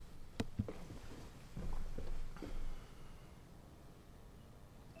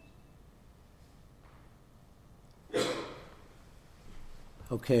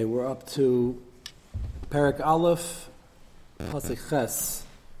Okay, we're up to Perek Aleph, Pasuk Ches.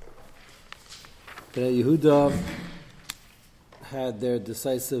 Bnei Yehuda had their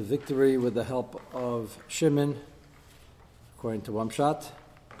decisive victory with the help of Shimon, according to Wamshat,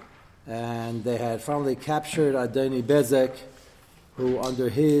 and they had finally captured Adoni Bezek, who under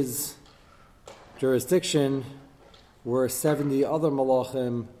his jurisdiction were 70 other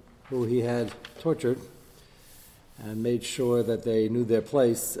Malachim who he had tortured, and made sure that they knew their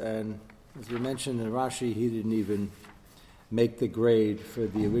place. And as we mentioned in Rashi, he didn't even make the grade for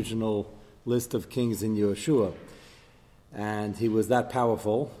the original list of kings in Yehoshua. And he was that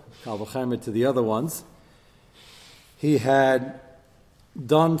powerful, Kal v'chomer to the other ones. He had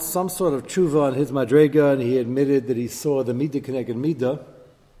done some sort of tshuva on his madrega, and he admitted that he saw the Midah Keneged Midah,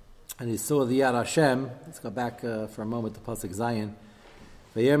 and he saw the Yad Hashem. Let's go back for a moment to Pasuk Zayin.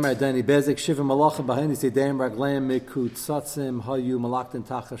 V'yemer Adoni Bezek shivim malachim b'haini sedeim ragleim mikutzatzim hayu malaktin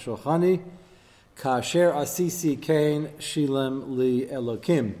tacha shochani kasher asisi kain shilem li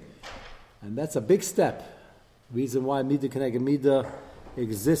elokim. And that's a big step. The reason why Midah Keneged Midah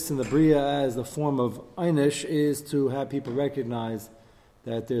exists in the Bria as a form of einish is to have people recognize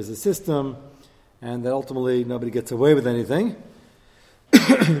that there's a system and that ultimately nobody gets away with anything.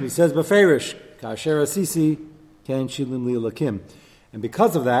 He says b'feirish kasher asisi kain shilem li elokim. And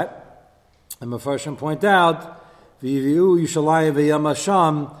because of that, the Mefarshim point out, V'yivi'u Yushalayim v'yam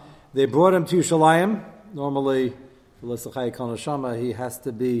Hasham, they brought him to Yushalayim. Normally, he has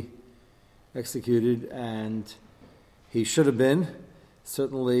to be executed, and he should have been.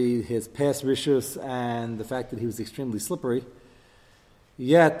 Certainly, his past rishus and the fact that he was extremely slippery.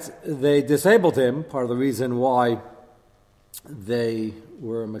 Yet, they disabled him, part of the reason why they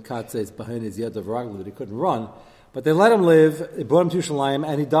were mekatzes behind his yad of raglu, that he couldn't run. But they let him live, they brought him to Yerushalayim,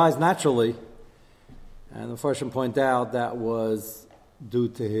 and he dies naturally. And the Farshim point out that was due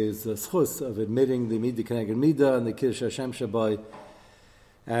to his schus of admitting the Midah Keneged Midah and the Kiddush Hashem Shabai.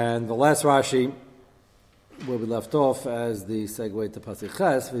 And the last Rashi, where we left off as the segue to Pasuk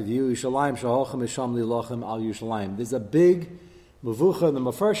Ches, V'yivi'u Yerushalayim sheholchem misham lilochem al Yerushalayim. There's a big mevucha in the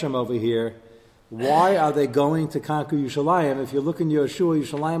Mefarshim over here. Why are they going to conquer Yerushalayim? If you look in Yehoshua,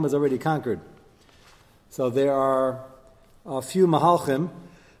 Yerushalayim was already conquered. So there are a few mahalchim,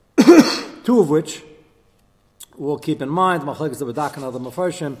 two of which we'll keep in mind. Machlekes B'dak and other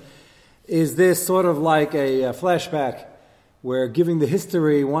Mefarshim. Is this sort of like a flashback? We're giving the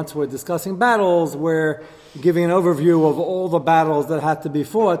history once we're discussing battles. We're giving an overview of all the battles that had to be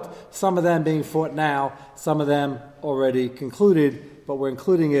fought. Some of them being fought now, some of them already concluded, but we're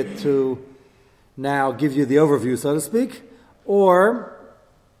including it to now give you the overview, so to speak. Or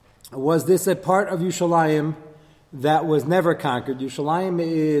was this a part of Yerushalayim that was never conquered? Yerushalayim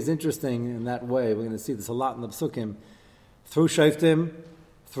is interesting in that way. We're going to see this a lot in the Psukim. Through Shoftim,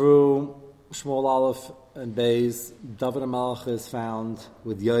 through Shmuel Aleph and Beis, David HaMelech is found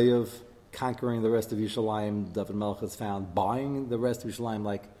with Yoav conquering the rest of Yerushalayim. David HaMelech is found buying the rest of Yerushalayim,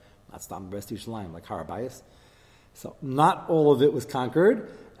 like, not the rest of Yerushalayim, like Har HaBayis. So not all of it was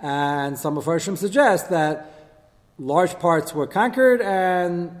conquered. And some of Farshim suggest that large parts were conquered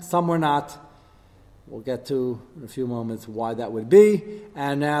and some were not. We'll get to in a few moments why that would be.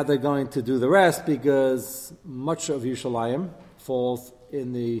 And now they're going to do the rest because much of Yerushalayim falls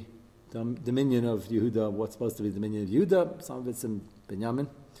in the dominion of Yehuda, what's supposed to be the dominion of Yehuda. Some of it's in Binyamin.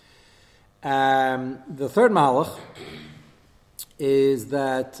 The third malach is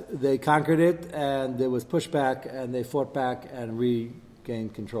that they conquered it and there was pushback and they fought back and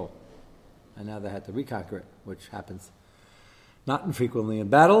regained control. And now they had to reconquer it, which happens not infrequently in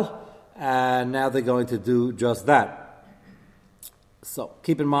battle, and now they're going to do just that. So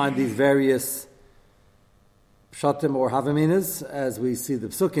keep in mind these various pshatim or havaminas as we see the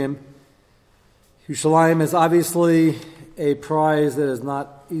psukim. Yerushalayim is obviously a prize that is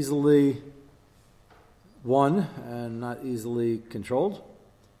not easily won and not easily controlled,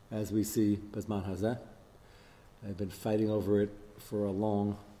 as we see Bezman Hazeh. They've been fighting over it for a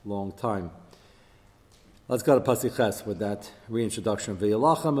long, long time. Let's go to Pasuk Ches with that reintroduction.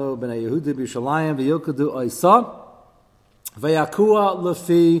 V'yalachamu b'nei Yehuda b'Yerushalayim v'yokudu oisa v'yakua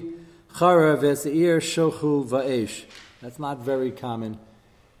lefi charav v'seir shochu v'esh. That's not very common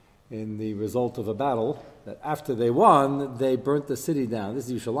in the result of a battle, that after they won, they burnt the city down. This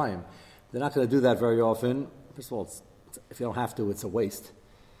is Yerushalayim. They're not going to do that very often. First of all, if you don't have to, it's a waste.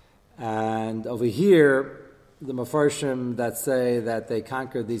 And over here, the Mefarshim that say that they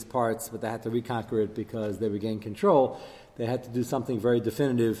conquered these parts, but they had to reconquer it because they regained control, they had to do something very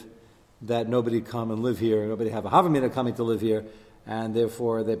definitive that nobody come and live here, nobody have a Havamina coming to live here, and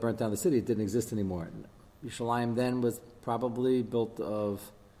therefore they burnt down the city. It didn't exist anymore. Yerushalayim then was probably built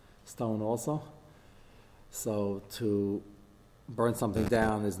of stone also. So to burn something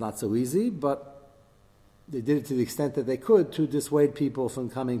down is not so easy, but they did it to the extent that they could to dissuade people from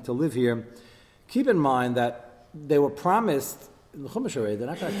coming to live here. Keep in mind that they were promised in the Chumash already, they're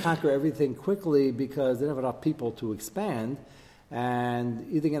not going to conquer everything quickly because they don't have enough people to expand, and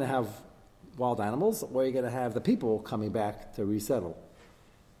either going to have wild animals or you're going to have the people coming back to resettle,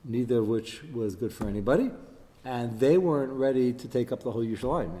 neither of which was good for anybody, and they weren't ready to take up the whole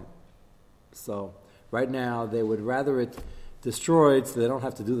Yerushalayim. So right now they would rather it destroyed so they don't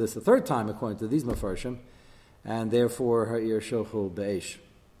have to do this a third time according to these Mefarshim, and therefore Ha'ir Shochu Be'esh.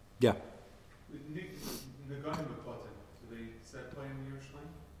 Yeah.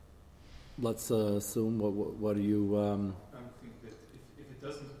 Let's assume, what do you... I think that if it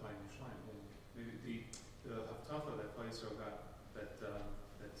doesn't apply in Yerushalayim, then maybe the haftacha that Yisrael got, that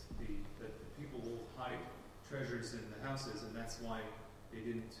the people will hide treasures in the houses, and that's why they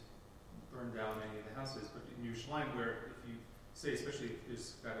didn't burn down any of the houses. But in Yerushalayim, where if you say, especially if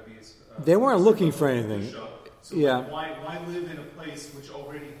there's got to be... they weren't looking for anything. So yeah. Why live in a place which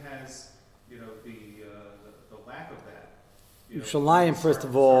already has, the lack of that? Yerushalayim, first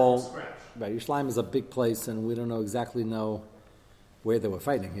of all... Right, Yerushalayim is a big place, and we don't exactly know where they were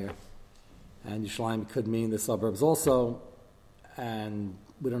fighting here. And Yerushalayim could mean the suburbs also, and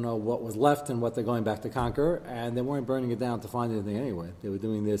we don't know what was left and what they're going back to conquer, and they weren't burning it down to find anything anyway. They were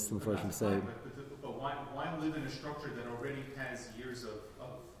doing this, the first one say. But why live in a structure that already has years of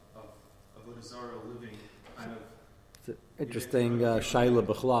Avodah Zarah living kind of... It's an interesting Shaila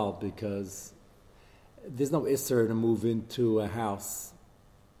B'chlal, because there's no Isser to move into a house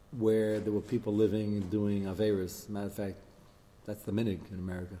where there were people living and doing Averis. Matter of fact, that's the minig in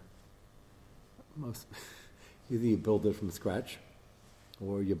America. Either you build it from scratch,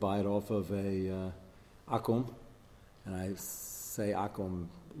 or you buy it off of a akum, and I say akum,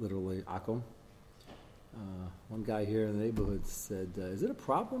 literally akum. One guy here in the neighborhood said, is it a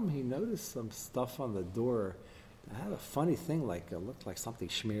problem? He noticed some stuff on the door that had a funny thing, like it looked like something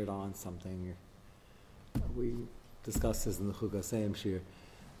smeared on something. We discussed this in the Chugasayim Shir.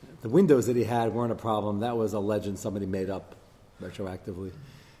 The windows that he had weren't a problem. That was a legend somebody made up retroactively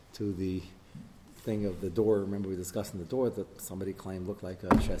to the thing of the door. Remember we discussed in the door that somebody claimed looked like a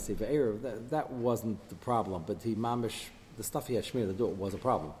chassis ve'er. That wasn't the problem, but the stuff he had smeared the door was a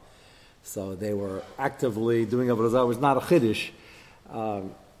problem. So they were actively doing Avodah Zarah. It was not a chiddush.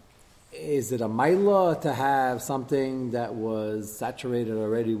 Is it a maila to have something that was saturated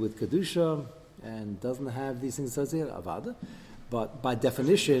already with kedusha and doesn't have these things associated? Avada. But by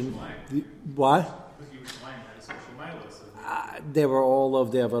definition, what? They were all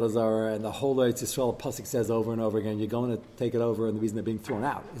of the Avodah Zarah, and the whole Eretz Yisrael pasuk says over and over again, you're going to take it over, and the reason they're being thrown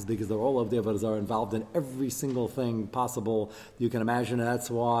out is because they're all of the Avodah Zarah involved in every single thing possible you can imagine, and that's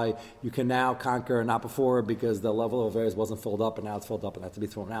why you can now conquer, not before, because the level of Averis wasn't filled up, and now it's filled up, and has to be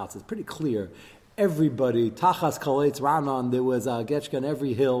thrown out. So it's pretty clear. Everybody, Tachas Koletz Ranon, there was a Getchka on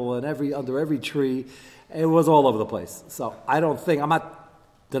every hill, and under every tree. It was all over the place. So I'm not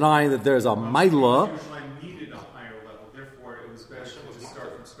denying that there's a Maila. Yerushalayim needed a higher level, therefore it was better to just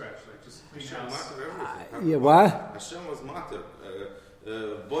start from scratch, like just clean house. Yeah, what? Hashem was matter.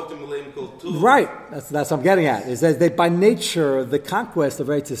 Right, that's what I'm getting at. It says that by nature, the conquest of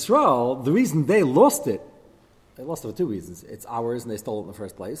Eretz Yisrael, the reason they lost it for two reasons. It's ours, and they stole it in the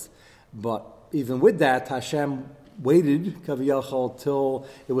first place. But even with that, Hashem waited, Kaviyachol, till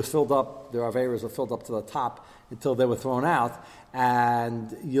it was filled up, their Averas were filled up to the top until they were thrown out.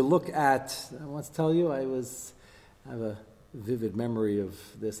 And you look at, I want to tell you, I have a vivid memory of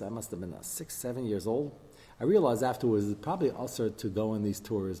this. I must have been 6, 7 years old. I realized afterwards it's probably also to go on these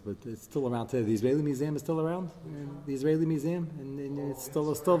tours, but it's still around today. The Israeli Museum is still around? The Israeli Museum? And it's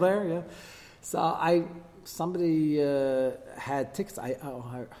still there, yeah? So somebody had tickets. I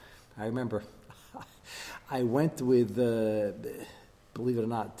remember. I went with, believe it or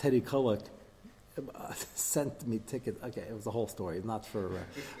not, Teddy Kollek sent me tickets. Okay, it was a whole story. Not for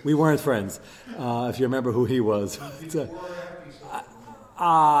we weren't friends. If you remember who he was.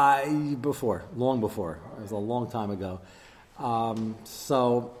 Before, long before. It was a long time ago.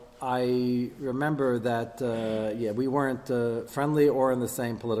 So I remember that. We weren't friendly or in the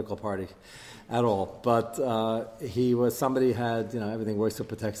same political party at all. But he was somebody had everything works for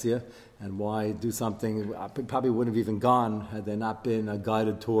Petexia. And why do something? I probably wouldn't have even gone had there not been a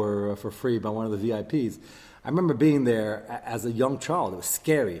guided tour for free by one of the VIPs. I remember being there as a young child. It was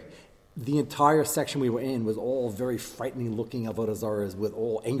scary. The entire section we were in was all very frightening looking Avodah Zarahs with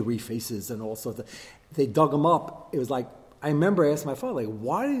all angry faces and all sorts of... They dug them up. It was like I remember asking my father, like,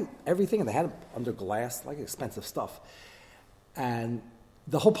 why everything, and they had it under glass, like expensive stuff. And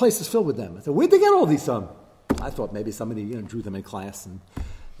the whole place is filled with them. I said, where'd they get all these from? I thought maybe somebody, drew them in class. And,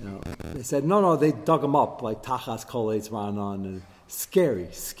 they said, no, they dug them up, like Tachas Koletz Ranon. And scary.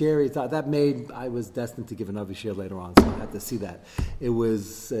 I was destined to give an Avishir later on, so I had to see that. It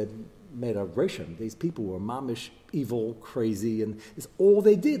was made of Gresham. These people were mamish, evil, crazy, and it's all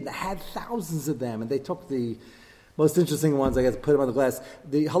they did. They had thousands of them, and they took the most interesting ones, I guess, put them on the glass.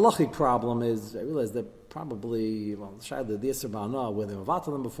 The halachic problem is, I realized that probably, the Yisr Ba'ana, whether they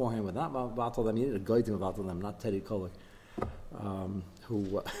vatal them beforehand, whether not vatal them, you need a guy to vatal them, not Teddy Kolik,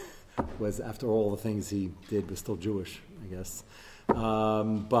 who was, after all the things he did, was still Jewish, I guess.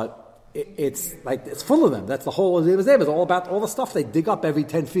 But it's like, it's full of them. That's the whole, it was all about all the stuff they dig up every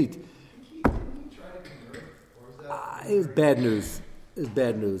 10 feet. It was bad news. Is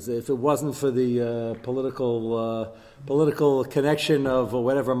bad news. If it wasn't for the political connection of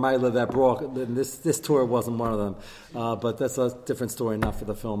whatever Mila that brought, then this tour wasn't one of them. But that's a different story, not for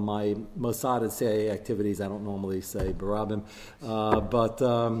the film. My Mossad and CIA activities, I don't normally say barabim, but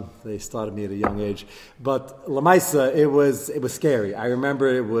they started me at a young age. But Lamaisa, it was scary. I remember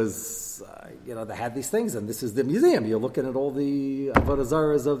it was. They had these things, and this is the museum. You're looking at all the Avodah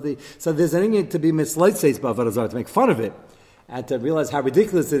Zaras of the. So there's anything to be mislitzates by Avodah Zarah, to make fun of it, and to realize how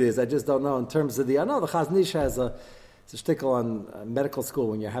ridiculous it is. I just don't know in terms of I know the Chazon Ish has a shtickle on medical school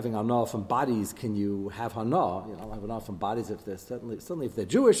when you're having hana from bodies. Can you have hana? Have hana from bodies if they're certainly if they're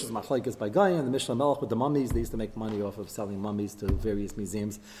Jewish. It's machlekes by Goyim. The Mishnah Melech with the mummies. They used to make money off of selling mummies to various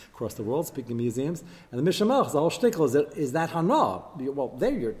museums across the world. Speaking of museums, and the Mishnah Melech, the whole shtickle is that hana. Well,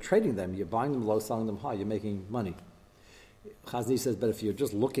 there you're trading them. You're buying them low, selling them high. You're making money. Chazon Ish says, but if you're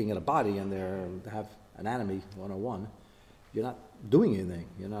just looking at a body and they have anatomy 101, you're not doing anything.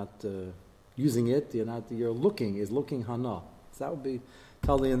 You're not using it. You're looking hana. So that would be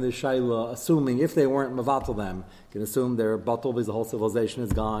totally in the shaila, assuming if they weren't mavatal them, you can assume they're batal because the whole civilization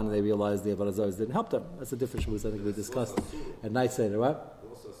is gone and they realize the Avodah Zarah didn't help them. That's a different shus I think we discussed at night Seder, right?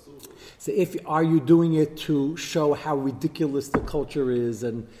 So are you doing it to show how ridiculous the culture is,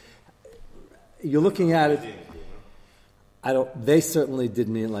 and you're looking at it? They certainly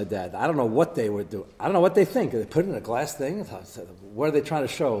didn't mean it like that. I don't know what they were doing. I don't know what they think. They put it in a glass thing. What are they trying to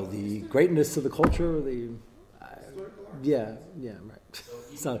show? The greatness of the culture? Right.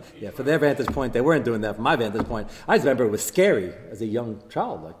 So, for their vantage point, they weren't doing that. From my vantage point, I just remember it was scary as a young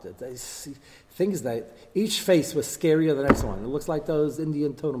child. Like they see things that each face was scarier than the next one. It looks like those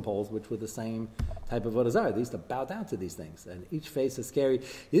Indian totem poles, which were the same type of Avodah Zarah. They used to bow down to these things, and each face is scary.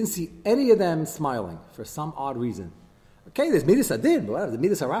 You didn't see any of them smiling for some odd reason. Okay, there's Midas Adin, but the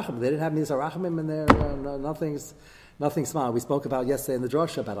Midas Arachim, they didn't have Midas Arachim in there. Nothing small. We spoke about yesterday in the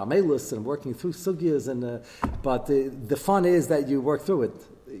drasha about Amelus and working through sugyas, but the fun is that you work through it.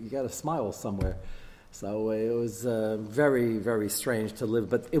 You got to smile somewhere. So it was very, very strange to live,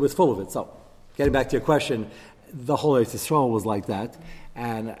 but it was full of it. So, getting back to your question, the whole Eretz Yisrael was like that,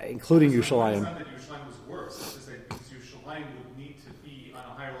 and including Yerushalayim. It's not that Yerushalayim was worse. It's just that Yerushalayim would need to be on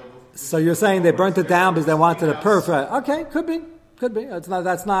a higher level. So you're saying they burnt it down because they wanted a perfect? Okay, could be. It's not.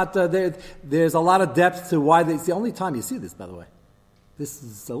 That's not. There's a lot of depth to why. It's the only time you see this, by the way. This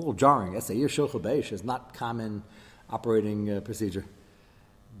is a little jarring. Esayir Shulchan Beish is not common operating procedure,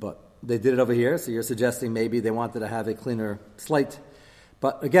 but they did it over here. So you're suggesting maybe they wanted to have a cleaner slate.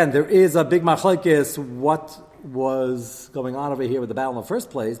 But again, there is a big machlekes what was going on over here with the battle in the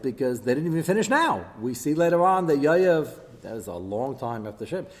first place, because they didn't even finish now. We see later on that Yoav, that was a long time after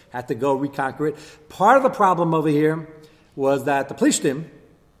Shem, had to go reconquer it. Part of the problem over here was that the Plishtim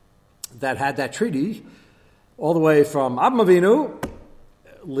that had that treaty all the way from Avraham Avinu,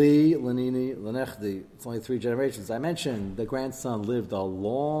 Li, Lenini, Lenechdi, it's only 3 generations. I mentioned the grandson lived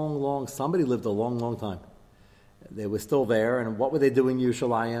somebody lived a long time. They were still there, and what were they doing in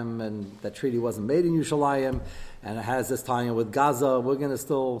Yerushalayim? And that treaty wasn't made in Yerushalayim, and it has this tie-in with Gaza. We're going to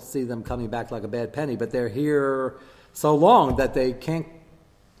still see them coming back like a bad penny, but they're here so long that they can't,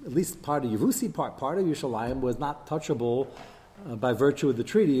 at least part of Yevusi, part of Yerushalayim was not touchable by virtue of the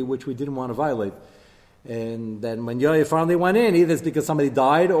treaty, which we didn't want to violate. And then when Yoav finally went in, either it's because somebody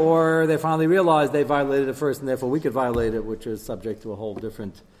died, or they finally realized they violated it first, and therefore we could violate it, which is subject to a whole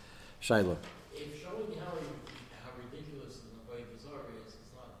different shayla.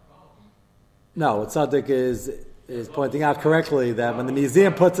 No, what Tzaddik is pointing out correctly that when the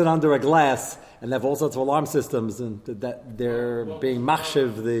museum puts it under a glass and they have all sorts of alarm systems, and that they're being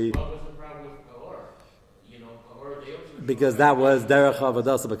machshiv the. What was the problem with Kahor? Because that was derech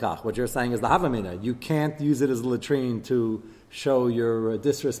avodas b'kach. What you're saying is the havamina. You can't use it as a latrine to show your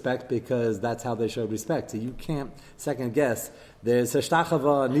disrespect because that's how they showed respect. So you can't second guess. There's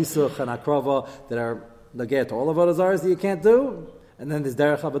Hashtachava, Nisuch, and Akrova that are Nageh to all of Avodah Zarah that you can't do. And then there's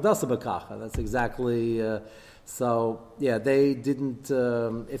Derech Abadasa B'kacha. That's exactly... they didn't...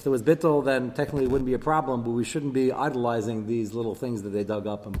 if there was bittul, then technically it wouldn't be a problem, but we shouldn't be idolizing these little things that they dug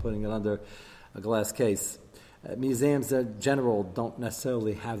up and putting it under a glass case. Museums in general don't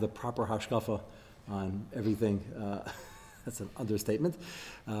necessarily have the proper hashkafa on everything. That's an understatement.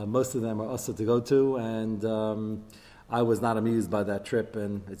 Most of them are also to go to, and I was not amused by that trip,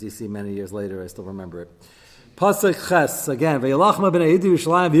 and as you see many years later, I still remember it. Pasuk Ches, again, V'yalachma b'nei Yiddu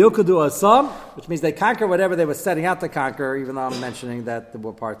Yerushalayim v'yukadu asam, which means they conquer whatever they were setting out to conquer, even though I'm mentioning that there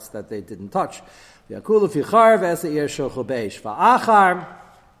were parts that they didn't touch. V'yakulu fichar v'esa'ir shochu beish. V'achar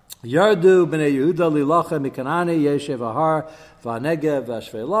Yardu b'nei Yehuda lilacha mikanani yeshev ahar v'anegev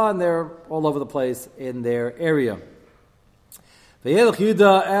v'ashvelah, and they're all over the place in their area. V'yelech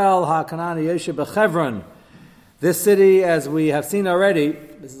Yehuda el ha'kanani yeshev b'chevron. This city, as we have seen already,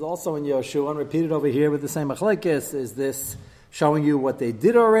 this is also in Yoshua, and repeated over here with the same machlekes. Is this showing you what they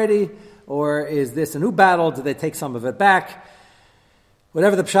did already, or is this a new battle? Did they take some of it back?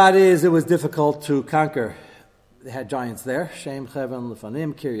 Whatever the pshat is, it was difficult to conquer. They had giants there. Shem, Chevron,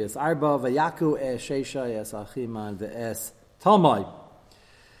 Lefanim, Kiryas Arba, Vayaku, Es, Shesha, Es, Achiman, Ve'es, Talmai.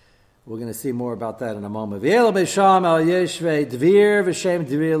 We're going to see more about that in a moment. V'yel b'sham al yeshvei dvir v'shem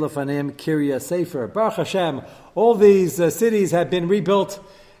dvir lefanim Kiryas Sefer. Baruch Hashem, all these cities have been rebuilt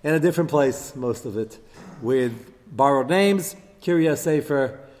in a different place, most of it, with borrowed names. Kiryas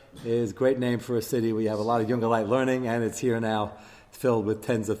Sefer is a great name for a city where you have a lot of Jungalite learning, and it's here now, filled with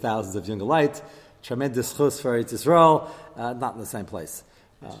tens of thousands of Jungalite. Tremendous chus for Eretz Yisrael, not in the same place.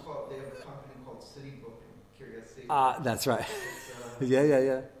 They have a company called City Book in Kiryas Sefer. That's right.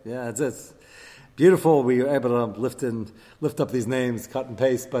 Yeah, it's beautiful. We were able to lift up these names, cut and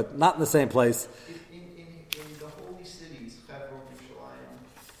paste, but not in the same place. In the holy cities, Hebron,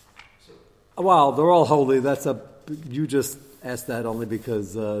 Yerushalayim. Well, they're all holy. You just asked that only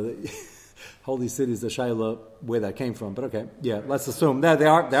because holy cities, the Shaila, where that came from. But okay, yeah, let's assume that they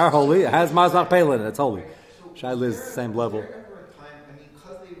are holy. It has Mazach Pelin, it's holy. Shaila is the same level.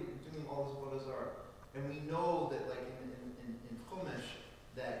 Because they were doing all this Avodah Zarah, and we know that, like in Chumash,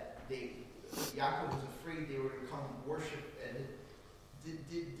 that Yaakov was afraid they were to come worship. And did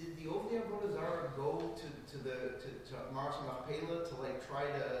the Ovnei Avodah Zarah go to Mars Machpelah to like try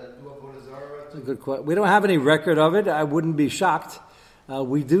to do Avodah Zarah? That's a good question. We don't have any record of it. I wouldn't be shocked.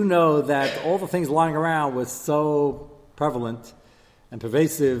 We do know that all the things lying around was so prevalent and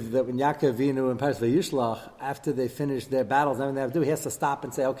pervasive that when Yaakov Avinu and Paras Vayishlach, after they finished their battles, everything they have to do, he has to stop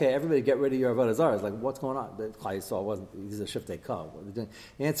and say, okay, everybody get rid of your Avodah Zarah. It's like, what's going on? The Klal Yisrael wasn't, these are Shiftei Kav. What are they doing?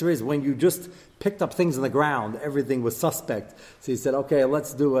 The answer is, when you just picked up things on the ground, everything was suspect. So he said, okay,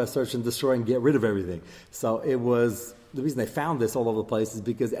 let's do a search and destroy and get rid of everything. So it was, the reason they found this all over the place is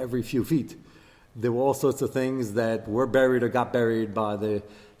because every few feet, there were all sorts of things that were buried or got buried by the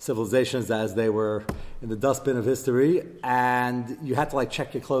civilizations as they were in the dustbin of history, and you had to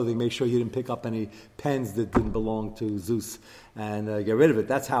check your clothing, make sure you didn't pick up any pens that didn't belong to Zeus, and get rid of it.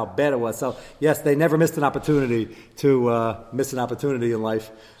 That's how bad it was. So yes, they never missed an opportunity to miss an opportunity in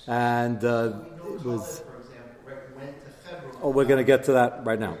life, and it was. For example, went to Hebron. Oh, we're going to get to that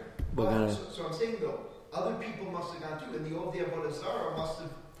right now. So I'm saying though, other people must have gone too, and the Ovnei Avodah Zarah must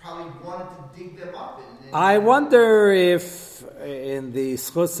have probably wanted to dig them up. I wonder if in the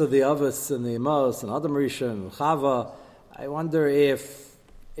schutz of the Avos and the Amos and Adam Rishon and Chava, I wonder if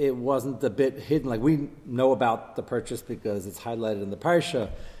it wasn't a bit hidden. Like, we know about the purchase because it's highlighted in the Parsha.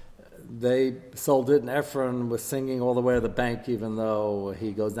 They sold it, and Ephron was singing all the way to the bank, even though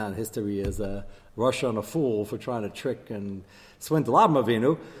he goes down in history as a Russia and a fool for trying to trick and swindle Avraham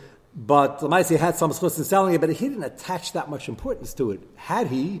Avinu. But Lamaisi had some schutz in selling it, but he didn't attach that much importance to it. Had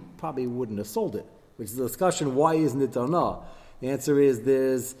he, probably wouldn't have sold it, which is the discussion, why isn't it Donah? The answer is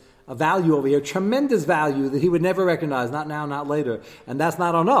there's a value over here, tremendous value that he would never recognize, not now, not later. And that's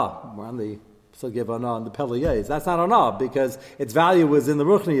not Onah. We're on the Sugev Onah and the Peliyahs. That's not Onah because its value was in the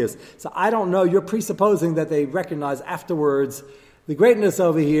Ruchnius. So I don't know. You're presupposing that they recognize afterwards the greatness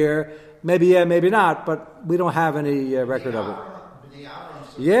over here. Maybe yeah, maybe not, but we don't have any record of it.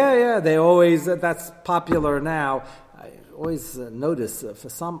 Yeah, they always, that's popular now. I always notice, for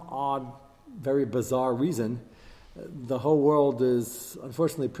some odd, very bizarre reason, the whole world is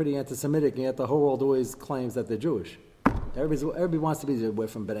unfortunately pretty anti-Semitic, and yet the whole world always claims that they're Jewish. Everybody wants to be, we're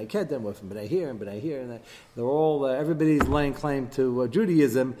from B'nai Kedem, we're from B'nai here, and B'nai here, and they're all, everybody's laying claim to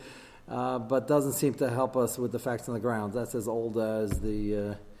Judaism, but doesn't seem to help us with the facts on the ground. That's as old as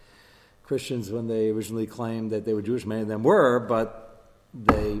the Christians when they originally claimed that they were Jewish. Many of them were, but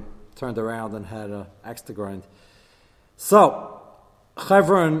they turned around and had an axe to grind. So,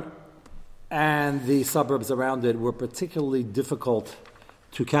 Hebron and the suburbs around it were particularly difficult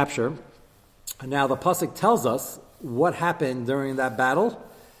to capture. And now the Pasuk tells us what happened during that battle.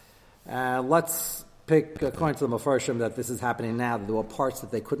 Let's pick, according to the Mefarshim, that this is happening now. There were parts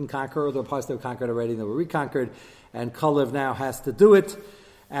that they couldn't conquer, there were parts they were conquered already and they were reconquered, and Kalev now has to do it.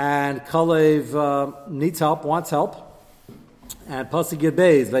 And Kalev needs help, wants help. And Pasuk Yud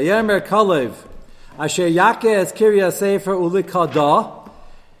Beis, Vayemer Kalev, Asher Yakeh Kiryas Sefer Ulikada.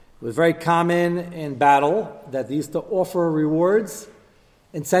 It was very common in battle that they used to offer rewards,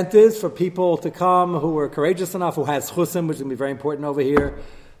 incentives for people to come who were courageous enough, who had schusim, which is going to be very important over here,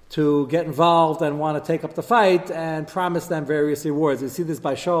 to get involved and want to take up the fight, and promise them various rewards. We see this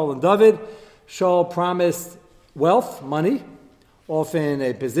by Shaul and David. Shaul promised wealth, money, often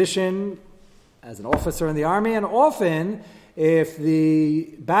a position as an officer in the army, and often, if the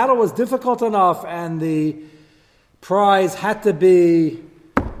battle was difficult enough and the prize had to be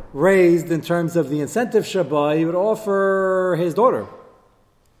raised in terms of the incentive shabbat, he would offer his daughter.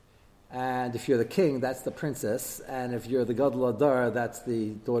 And if you're the king, that's the princess. And if you're the Gadol Adar, that's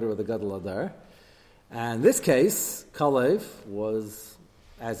the daughter of the Gadol Adar. And in this case, Kalev was,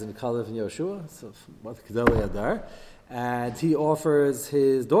 as in Kalev and Yoshua, so Gadol Adar, and he offers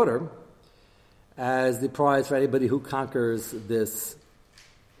his daughter as the prize for anybody who conquers this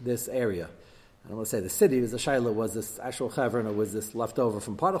area. I don't want to say the city, it was the Shiloh, was this actual Hebron, or was this leftover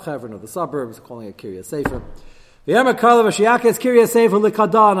from part of Hebron, or the suburbs, calling it Kiryas Sefer. V'yemer Kalev Ashiyakes Kiryas Sefer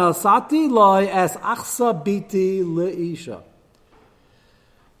Likadana Sati Loi Es Achsa Biti Leisha.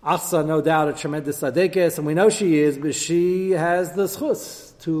 Achsa, no doubt, a tremendous tzaddikus, and we know she is, but she has the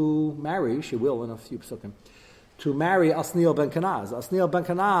schus to marry, she will in a few psukim, to marry Asniel ben Kenaz. Asniel ben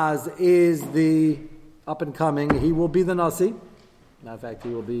Kenaz is the up-and-coming, he will be the Nasi. Matter of fact, he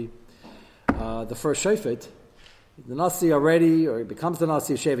will be the first Shofet. The Nasi already, or he becomes the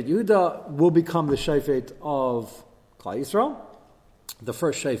Nasi of Shevet Yehuda, will become the Shofet of Klal Yisrael. The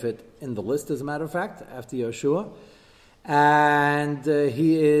first Shofet in the list, as a matter of fact, after Yoshua. And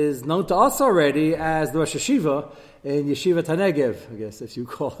he is known to us already as the Rosh Yeshiva in Yeshivat HaNegev, I guess, if you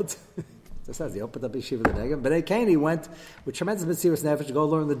call it. This says he opened up Yeshivat HaNegev. But Cain went with tremendous Mesiras Nefesh to go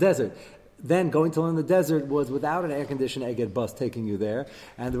learn in the desert. Then going to learn in the desert was without an air-conditioned Egged bus taking you there,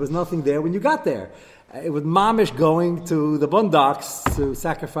 and there was nothing there when you got there. It was mamish going to the Bundaks to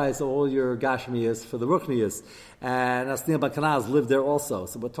sacrifice all your Gashmias for the Ruchnias. And Asniel ben Kenaz lived there also.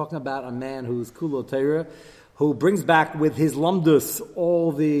 So we're talking about a man who's Kulo Teira, who brings back with his Lamdus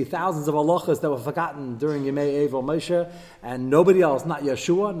all the thousands of halachas that were forgotten during Yemei Evel Moshe, and nobody else, not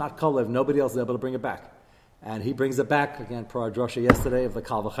Yeshua, not Kalev, nobody else is able to bring it back. And he brings it back, again, per our drasha yesterday of the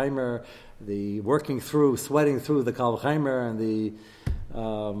Kal V'Chaimer, the sweating through the Kal V'Chaimer, and the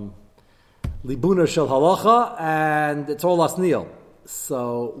Libuna Shel Halacha, and it's all Asniel.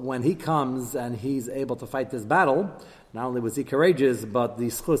 So when he comes and he's able to fight this battle, not only was he courageous, but the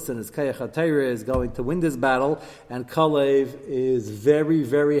schus and his Kayach HaTeirah is going to win this battle, and Kalev is very,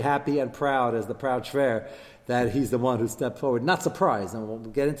 very happy and proud, as the proud Shver, that he's the one who stepped forward. Not surprised, and we'll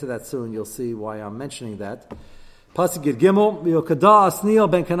get into that soon. You'll see why I'm mentioning that. Pasuk Yud Gimel, V'yokada Asniel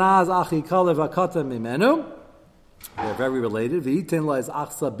ben Kenaz achi Kalev hakata mimenu. They're very related. V'yitin la es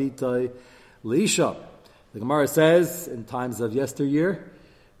achsa bitay leisha. The Gemara says, in times of yesteryear,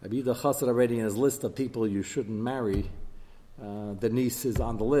 Rabbi Yehuda Chassid already in his list of people you shouldn't marry, the niece is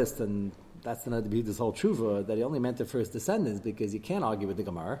on the list, and that's the Rabbi Yehuda's whole tshuva, that he only meant it for his descendants, because you can't argue with the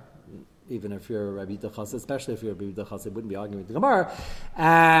Gemara. Even if you're Rabbi Yehuda Chassid, especially if you're Rabbi Yehuda Chassid, wouldn't be arguing with the Gemara.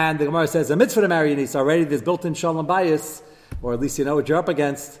 And the Gemara says, a mitzvah to marry a niece already, there's built-in shalom bayis, or at least you know what you're up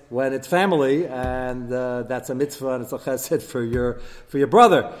against when it's family, and that's a mitzvah, and it's a chesed for your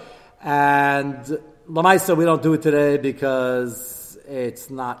brother. And Lamaisa, we don't do it today because it's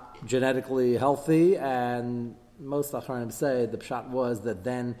not genetically healthy, and most Achronim say the pshat was that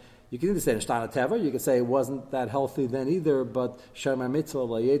then you can either say Nishtana Teva, you can say it wasn't that healthy then either, but Shemar Mitzvah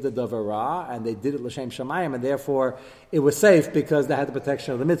La'yeda Davara, and they did it L'Shem Shamayim, and therefore it was safe because they had the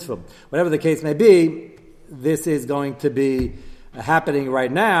protection of the mitzvah. Whatever the case may be, this is going to be happening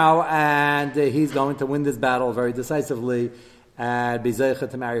right now, and he's going to win this battle very decisively, and be zeicha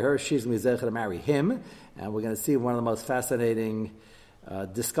to marry her, she's going to be zeicha to marry him, and we're going to see one of the most fascinating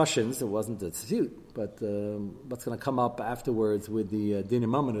discussions. It wasn't a dispute, but what's going to come up afterwards with the Dinim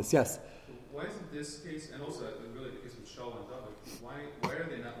Mamonus. Yes? Why isn't this case, and also really the case with Shaul and David, why are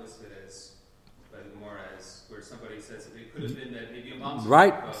they not listed as, by the Gemara, as where somebody says that it could have been that maybe a mom's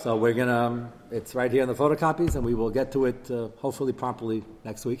right, so we're going to, it's right here in the photocopies, and we will get to it hopefully promptly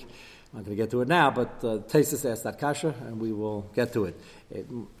next week. I'm not going to get to it now, but Taisus asked that kasha, and we will get to it.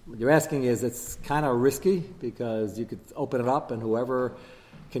 What you're asking is, it's kind of risky, because you could open it up, and whoever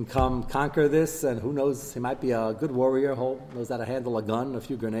can come conquer this, and who knows, he might be a good warrior, knows how to handle a gun, a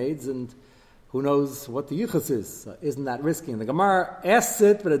few grenades, and who knows what the yichus is. Isn't that risky? And the Gemara asks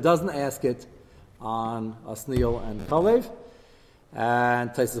it, but it doesn't ask it on Asniel and Kalev,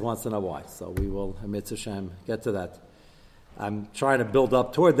 and Taisus wants to know why. So we will, Mitzvah Hashem, get to that. I'm trying to build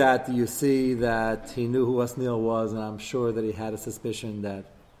up toward that. You see that he knew who Asniel was, and I'm sure that he had a suspicion that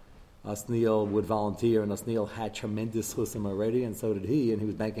Asniel would volunteer, and Asniel had tremendous chusim already, and so did he, and he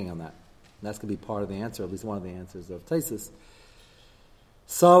was banking on that. And that's going to be part of the answer, at least one of the answers of Taisus.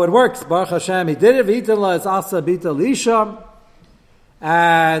 So it works. Baruch Hashem, he did it. V'itala is Asa Bita Lisha,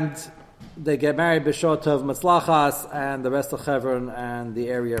 and they get married b'shot of Matzlachas, and the rest of Hebron and the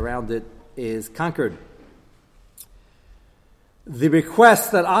area around it is conquered. The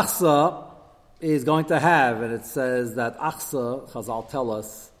request that Achsa is going to have, and it says that Achsa, Chazal tell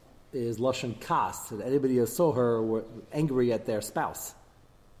us, is Lashon Kas, that anybody who saw her were angry at their spouse,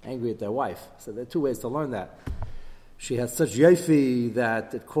 angry at their wife. So there are two ways to learn that. She has such yefi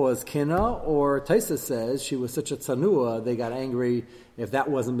that it caused kina, or Taisa says she was such a tzanua, they got angry if that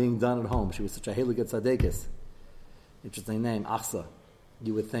wasn't being done at home. She was such a heligat tzadekis. Interesting name, Achsa.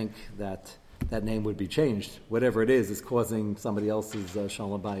 You would think that name would be changed. Whatever it is causing somebody else's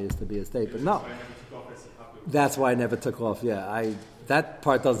shalom bayis to be a state. But no, that's why I never took off. Yeah, that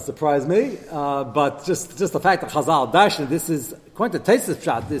part doesn't surprise me. But just the fact that Chazal Darshan, this is, according to Taisus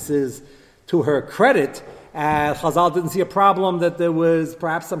Pshat, this is to her credit. And Chazal didn't see a problem that there was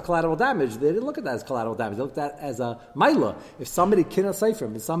perhaps some collateral damage. They didn't look at that as collateral damage. They looked at that as a maila. If somebody kinna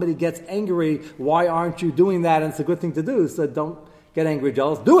seifrim, if somebody gets angry, why aren't you doing that? And it's a good thing to do. So don't get angry,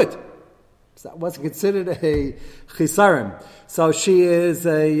 jealous. Do it. So that wasn't considered a chisarim. So she is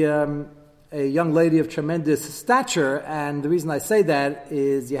a young lady of tremendous stature, and the reason I say that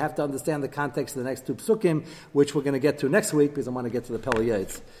is you have to understand the context of the next two psukim, which we're going to get to next week, because I want to get to the Pele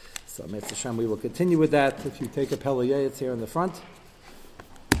Yates. So, Mitzvah Hashem, we will continue with that. If you take a Pele Yates here in the front.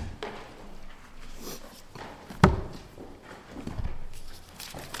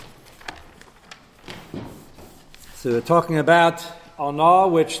 So we're talking about Ona,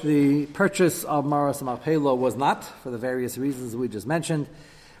 which the purchase of Maras Machpelah was not, for the various reasons we just mentioned.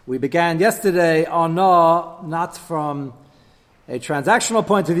 We began yesterday Ona not from a transactional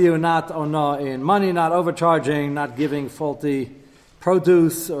point of view, not Ona in money, not overcharging, not giving faulty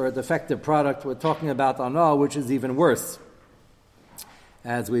produce or a defective product. We're talking about Ona, which is even worse.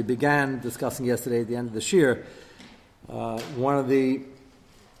 As we began discussing yesterday at the end of the shir, one of the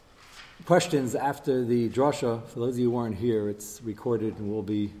questions after the drasha, for those of you who weren't here, it's recorded and will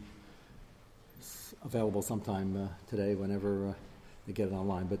be available sometime today whenever they get it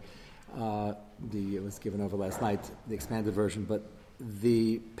online. But it was given over last night, the expanded version. But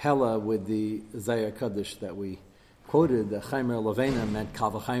the Pella with the Zayar Kaddish that we quoted, the Chaimer Levena meant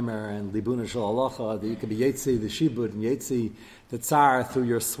Kavachaimer and Libuna Shal Alacha, that you could be Yetzi, the Shibud, and Yetzi, the Tsar, through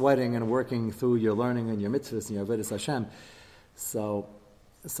your sweating and working, through your learning and your mitzvahs and your Avodas Hashem. So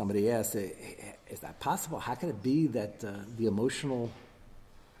somebody asked, is that possible? How can it be that the emotional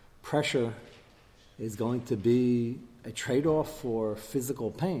pressure is going to be a trade-off for physical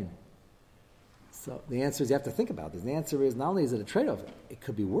pain? So the answer is you have to think about this. The answer is not only is it a trade-off, it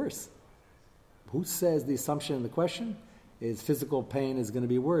could be worse. Who says the assumption in the question is physical pain is going to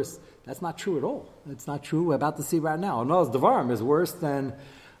be worse? That's not true at all. It's not true. We're about to see right now. No, Devarim is worse than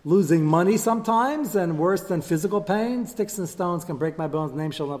losing money sometimes, and worse than physical pain. Sticks and stones can break my bones,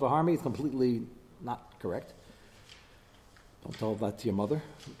 name shall never harm me. It's completely not correct. Don't tell that to your mother.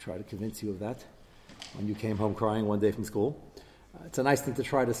 I'll try to convince you of that when you came home crying one day from school. It's a nice thing to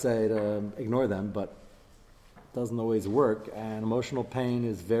try to say to ignore them, but it doesn't always work. And emotional pain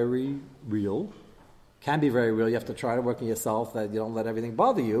is very real, can be very real. You have to try to work on yourself that you don't let everything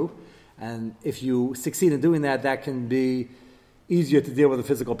bother you. And if you succeed in doing that, that can be easier to deal with the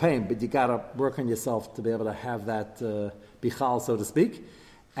physical pain, but you got to work on yourself to be able to have that bichal, so to speak.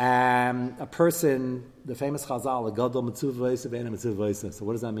 A person, the famous Chazal, a gadol mitzvah v'esa v'ena mitzvah v'esa. So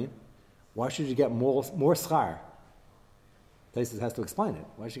what does that mean? Why should you get more schar? Taisus has to explain it.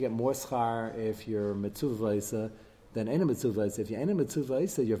 Why should you get more schar if you're mitzvah v'esa than ena mitzvah v'esa? If you're ena mitzvah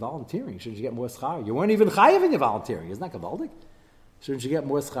v'esa, you're volunteering. Shouldn't you get more schar? You weren't even chayiv in your volunteering. Isn't that gavaldik? Shouldn't you get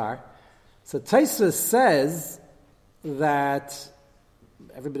more schar? So Taisus says that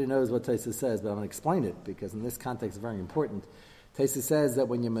everybody knows what Taisus says, but I'm going to explain it because in this context it's very important. Taisus says that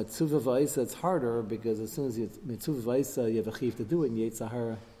when you're mitzvah v'isa, it's harder because as soon as you're mitzvah v'isa, you have a chiv to do it, and Yetzer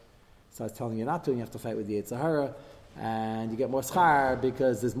Hara starts telling you not to, and you have to fight with the Yetzer Hara. and you get more schar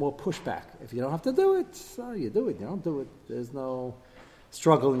because there's more pushback. If you don't have to do it, so you do it. You don't do it. There's no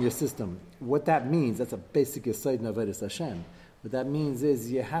struggle in your system. What that means, that's a basic yesod in Avodas Hashem. What that means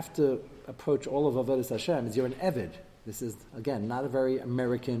is you have to approach all of Avodas Hashem as you're an Eved. This is, again, not a very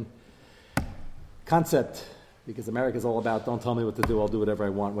American concept, because America is all about, don't tell me what to do, I'll do whatever I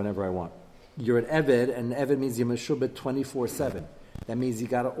want, whenever I want. You're an Eved, and Eved means you're Meshubet 24/7. That means you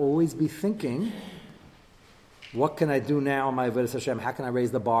got to always be thinking, what can I do now in my Avodas Hashem? How can I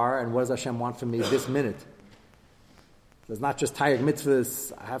raise the bar? And what does Hashem want from me this minute? So it's not just tired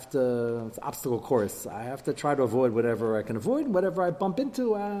mitzvahs. It's obstacle course. I have to try to avoid whatever I can avoid. Whatever I bump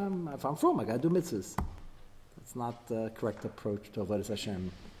into, if I'm from, I got to do mitzvahs. That's not the correct approach to Avodas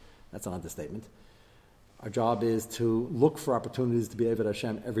Hashem. That's an understatement. Our job is to look for opportunities to be Avodas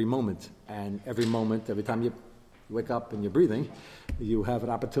Hashem every moment. And every moment, every time you wake up and you're breathing, you have an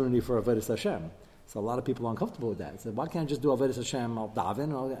opportunity for Avodas Hashem. So a lot of people are uncomfortable with that. They say, why can't I just do Avodas Hashem, I'll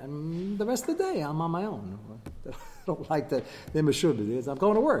daven, and the rest of the day I'm on my own. I don't like that. They're meshubed. I'm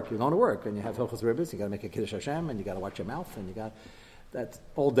going to work. You're going to work, and you have Hilchos Ribbis, you got to make a Kiddush Hashem, and you got to watch your mouth, and you got that's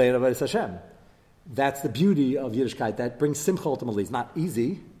all day in Avodas Hashem. That's the beauty of Yiddishkeit. That brings simcha ultimately. It's not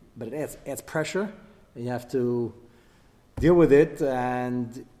easy, but it adds pressure, and you have to deal with it,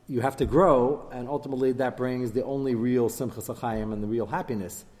 and you have to grow, and ultimately that brings the only real simchas achayim and the real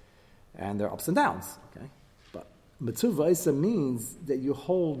happiness. And there are ups and downs, okay? But mitzvah isa means that you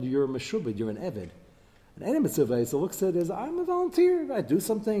hold your meshubed, you're an eved. And any mitzvah isa looks at it as, I'm a volunteer. I do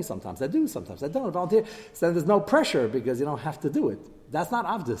something, sometimes I do, sometimes I don't volunteer. So there's no pressure because you don't have to do it. That's not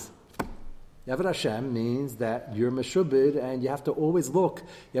avdus. Eved Hashem means that you're meshubed and you have to always look.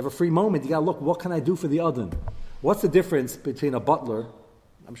 You have a free moment, you got to look, what can I do for the adon? What's the difference between a butler?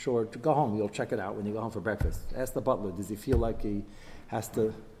 I'm sure, to go home, you'll check it out when you go home for breakfast. Ask the butler, does he feel like he has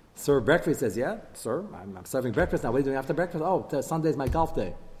to serve breakfast? He says, yeah, sir, I'm serving breakfast. Now, what are you doing after breakfast? Oh, Sunday's my golf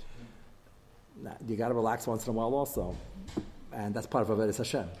day. Now, you got to relax once in a while also. And that's part of Avodas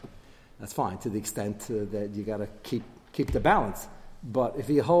Hashem. That's fine, to the extent that you got to keep the balance. But if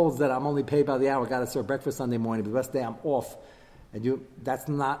he holds that I'm only paid by the hour, got to serve breakfast Sunday morning, but the rest of the day I'm off, and that's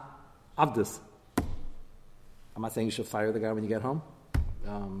not avdus. I'm not saying you should fire the guy when you get home,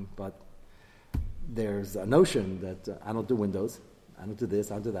 but there's a notion that I don't do windows, I don't do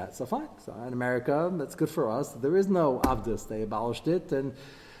this, I don't do that. So fine. So in America, that's good for us. There is no avdus. They abolished it, and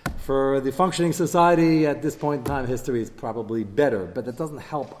for the functioning society at this point in time, history is probably better, but that doesn't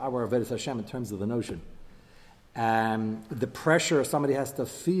help our Avodas Hashem in terms of the notion. The pressure somebody has to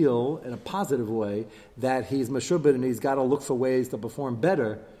feel in a positive way that he's meshubed and he's got to look for ways to perform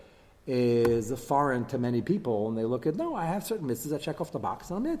better is foreign to many people, and they look at, no, I have certain mitzvahs, I check off the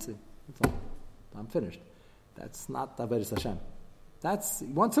box and I'm mitzvah. I'm finished. That's not Avodas Hashem. That's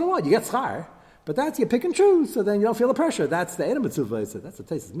once in a while you get schar, but that's you pick and choose, so then you don't feel the pressure. That's the Eina Mitzvah. That's what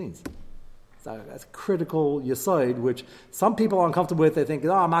Taisus means. So that's critical yesod, which some people are uncomfortable with. They think,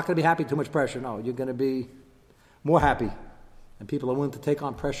 oh, I'm not going to be happy, too much pressure. No, you're going to be more happy. And people are willing to take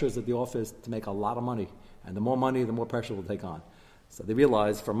on pressures at the office to make a lot of money. And the more money, the more pressure we'll take on. So they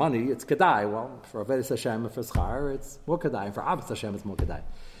realize for money, it's kedai. Well, for Avodas Hashem and for schar, it's more kedai. And for Avodas Hashem, it's more kedai.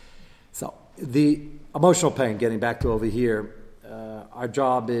 So the emotional pain, getting back to over here, our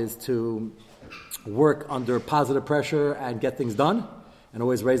job is to work under positive pressure and get things done, and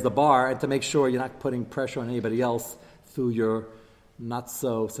always raise the bar, and to make sure you're not putting pressure on anybody else through your not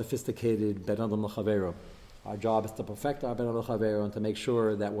so sophisticated ben adam l'chavero. Our job is to perfect our ben adam l'chavero and to make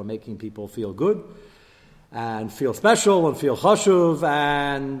sure that we're making people feel good and feel special and feel chashuv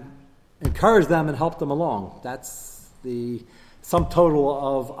and encourage them and help them along. That's the sum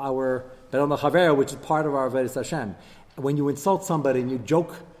total of our ben adam l'chavero, which is part of our Avodas Hashem. When you insult somebody and you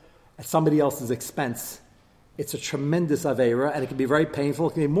joke at somebody else's expense, it's a tremendous aveira, and it can be very painful.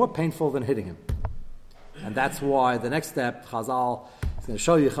 It can be more painful than hitting him. And that's why the next step, Chazal is going to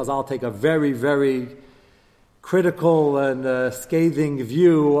show you, Chazal take a very, very critical and scathing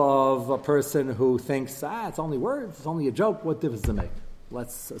view of a person who thinks, it's only words, it's only a joke, what difference does it make?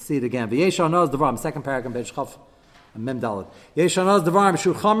 Let's see it again. V'yesh anaz devarim, second paragraph, Beit Chaf, Mem Dalet. Yesh anaz devarim,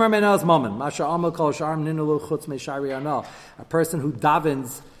 shu chomer menaz momen, masha amal kol sharm ninulu chutz meishari anal. A person who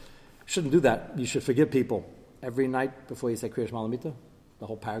davens shouldn't do that. You should forgive people every night before you say Kriyash Malamita, the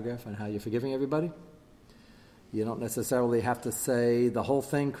whole paragraph on how you're forgiving everybody. You don't necessarily have to say the whole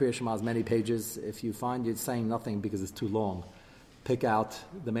thing. Kriyash Shema has many pages. If you find you're saying nothing because it's too long, pick out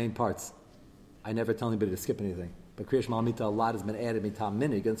the main parts. I never tell anybody to skip anything. But Kriyash Malamita, a lot has been added mitam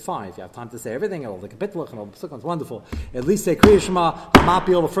minig, and it's fine. If you have time to say everything, all the kapitulach and all the psukim, it's wonderful. At least say Kriyash Shema,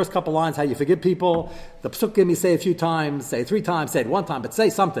 Hamapil, the first couple lines, how you forgive people. The psukim you say a few times, say it 3 times, say it 1 time, but say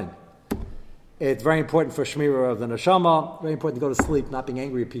something. It's very important for Shmira of the Neshama, very important to go to sleep not being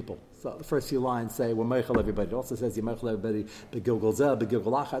angry at people. So the first few lines say, we're Meichel everybody. It also says, you're Meichel everybody, Begilgul Zeh,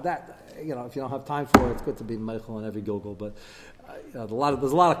 Begilgul Acha. That, if you don't have time for it, it's good to be Meichel in every Gilgul. But there's a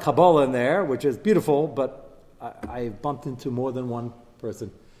lot of Kabbalah in there, which is beautiful, but I've bumped into more than one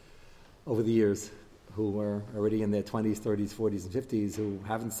person over the years who were already in their 20s, 30s, 40s, and 50s who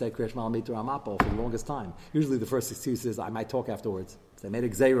haven't said Kriyash Malamit or Amapo for the longest time. Usually the first excuse is, I might talk afterwards. They made a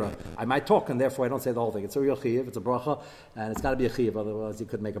gzeira. I might talk, and therefore I don't say the whole thing. It's a real chiyuv, it's a bracha, and it's got to be a chiyuv, otherwise you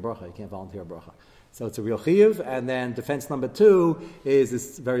couldn't make a bracha. You can't volunteer a bracha. So it's a real chiyuv, and then defense number 2 is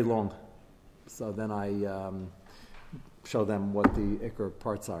it's very long. So then I show them what the ikr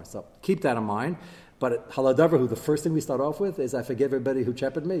parts are. So keep that in mind. But at Haladavar, the first thing we start off with is, I forgive everybody who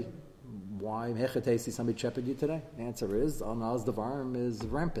shepherded me. Why Hechatesi somebody shepherded you today? The answer is, Onaz Devarim is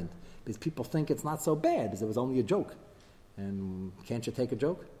rampant. Because people think it's not so bad, because it was only a joke. And can't you take a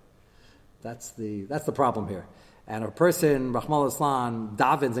joke? That's the problem here. And if a person, Rahmal Islam,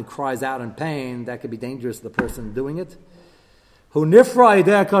 davens and cries out in pain, that could be dangerous to the person doing it. Hu nifra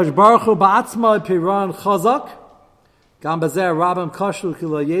idei HaKadosh Baruch Hu ba'atzma piran chazak, gam bazer rabim kashu ki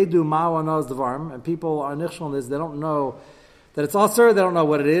lo yedu ma'u onaz devarim. And people are nichshel in this, they don't know that it's usher, they don't know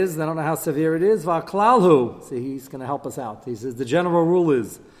what it is, they don't know how severe it is. Va'klalhu, see, he's going to help us out. He says the general rule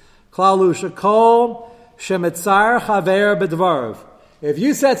is, klalhu shekol shemitzar chaver b'dvarov. If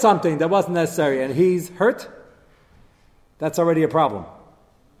you said something that wasn't necessary and he's hurt, that's already a problem.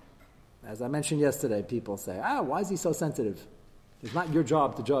 As I mentioned yesterday, people say, why is he so sensitive? It's not your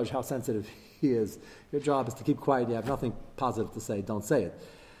job to judge how sensitive he is. Your job is to keep quiet. You have nothing positive to say, don't say it.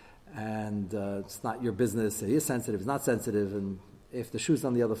 And it's not your business. He is sensitive, he's not sensitive, and if the shoe's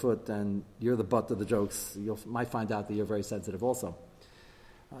on the other foot and you're the butt of the jokes, you might find out that you're very sensitive also.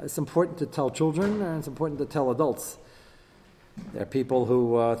 It's important to tell children, and it's important to tell adults. There are people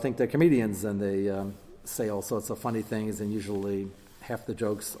who think they're comedians, and they say all sorts of funny things, and usually half the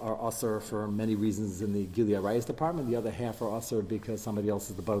jokes are usher for many reasons in the Gilead Rayas department, the other half are usher because somebody else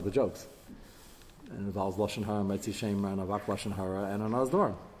is the butt of the jokes. And it involves Lashon Hara, Metzi Shema, and Avak Lashon Hara, and Onaz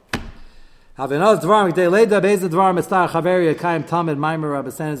Dvar. Havenaz Dvar, Gdei Leida Beis Dvar, Mestar Chaveri, Akayim Tamid, Maimer,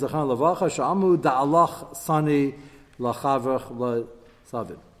 Abasan, Zachan Lavacha, Sha'amu, Da'alach, Sani, Lachavrach,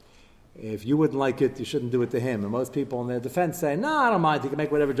 Savid. If you wouldn't like it, you shouldn't do it to him. And most people in their defense say, no, I don't mind, he can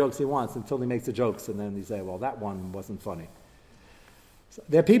make whatever jokes he wants until he makes the jokes, and then they say, well, that one wasn't funny. So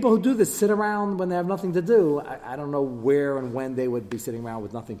there are people who do this, sit around when they have nothing to do. I don't know where and when they would be sitting around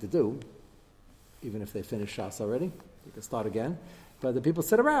with nothing to do, even if they finish Shas already. You can start again. But the people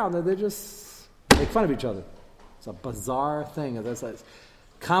sit around and they just make fun of each other. It's a bizarre thing. It's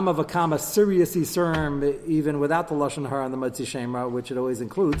kama v'kama serious Yisurim, even without the Lashon Hara and the Motzi Shemra, which it always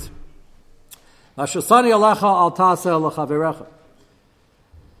includes. Lashosani alecha al taseh lechaverecha.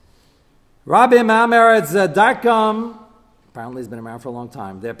 Rabbi Ma'ameretz Darkam, apparently he's been around for a long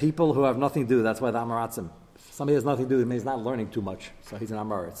time. There are people who have nothing to do. That's why the Amaratzim. If somebody has nothing to do, it means he's not learning too much. So he's an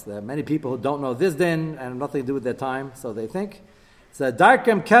Amaretz. There are many people who don't know this din and have nothing to do with their time, so they think.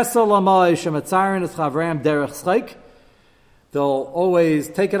 Darkam kesel amalei shemetzarin es chavreim derech schik. They'll always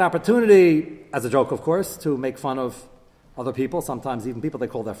take an opportunity, as a joke of course, to make fun of other people, sometimes even people they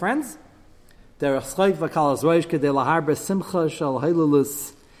call their friends. Derech schik v'kal azroish kedei laharbe simcha shel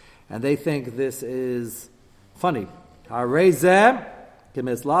hailulus. And they think this is funny. Harezeh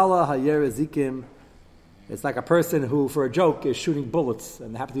kemislala hayer ezikim. It's like a person who, for a joke, is shooting bullets,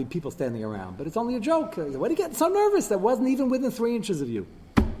 and there happen to be people standing around. But it's only a joke. Why are you getting so nervous? That wasn't even within 3 inches of you.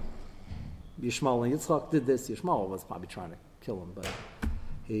 Yishmael and Yitzchak did this. Yishmael was probably trying to kill him, but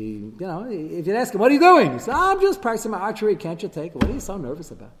if you'd ask him, what are you doing? He said, I'm just practicing my archery. Can't you take it? What are you so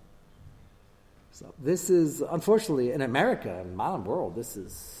nervous about? So this is, unfortunately, in America, in the modern world,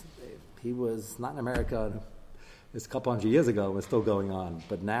 he was not in America this a couple hundred years ago. It was still going on.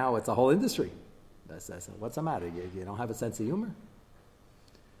 But now it's a whole industry. What's the matter? You don't have a sense of humor?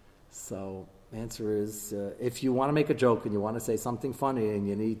 So the answer is, if you want to make a joke and you want to say something funny and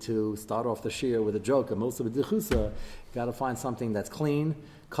you need to start off the shir with a joke, and most of it dichusa, you got to find something that's clean,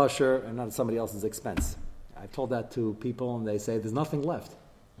 kosher, and not at somebody else's expense. I've told that to people and they say, there's nothing left.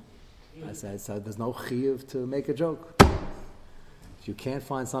 I said, so there's no chiyuv to make a joke. If you can't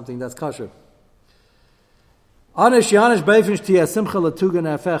find something that's kosher. And it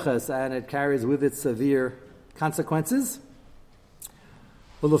carries with it severe consequences.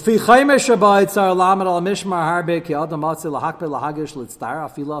 And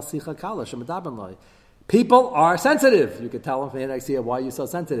people are sensitive. You could tell them next year, why are you so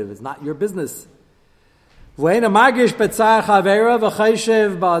sensitive? It's not your business.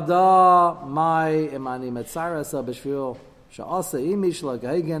 Sha'asa imi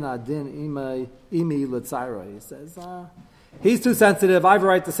shlagaygen adin imi l'tzayra. He says, he's too sensitive. I have a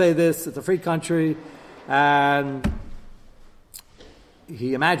right to say this. It's a free country. And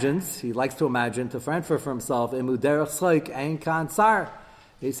he likes to imagine, to transfer for himself, imu derech schleik ein kan tsar.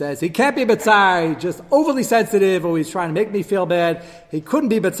 He says, he can't be B'tzar, he's just overly sensitive, or he's trying to make me feel bad. He couldn't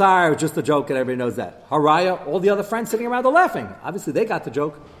be B'tzar, it was just a joke, and everybody knows that. Haraya, all the other friends sitting around are laughing. Obviously, they got the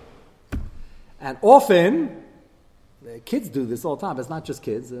joke. And often, kids do this all the time, but it's not just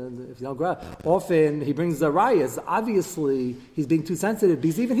kids, if you don't grow up. Often, he brings the rayas. Obviously, he's being too sensitive,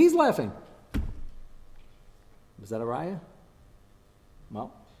 because even he's laughing. Is that a raya?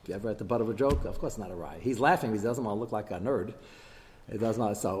 Well, if you ever at the butt of a joke, of course not a raya. He's laughing because he doesn't want to look like a nerd. It does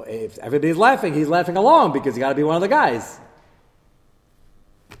not. So if everybody's laughing, he's laughing along because you got to be one of the guys.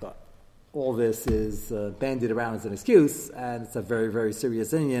 But all this is bandied around as an excuse, and it's a very, very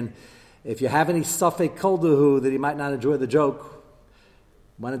serious Indian. If you have any suffix koldahu that he might not enjoy the joke,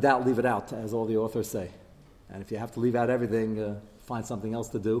 when in doubt, leave it out, as all the authors say. And if you have to leave out everything, find something else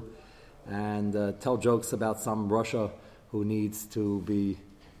to do, and tell jokes about some Russia who needs to be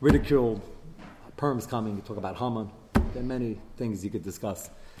ridiculed. Perm's coming. You talk about Haman. There are many things you could discuss.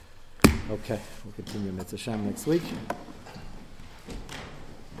 Okay, we'll continue Mitzvah Shem next week.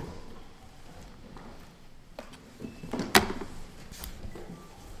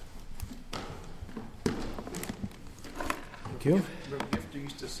 Thank you. Rabbi Gifter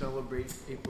used to celebrate April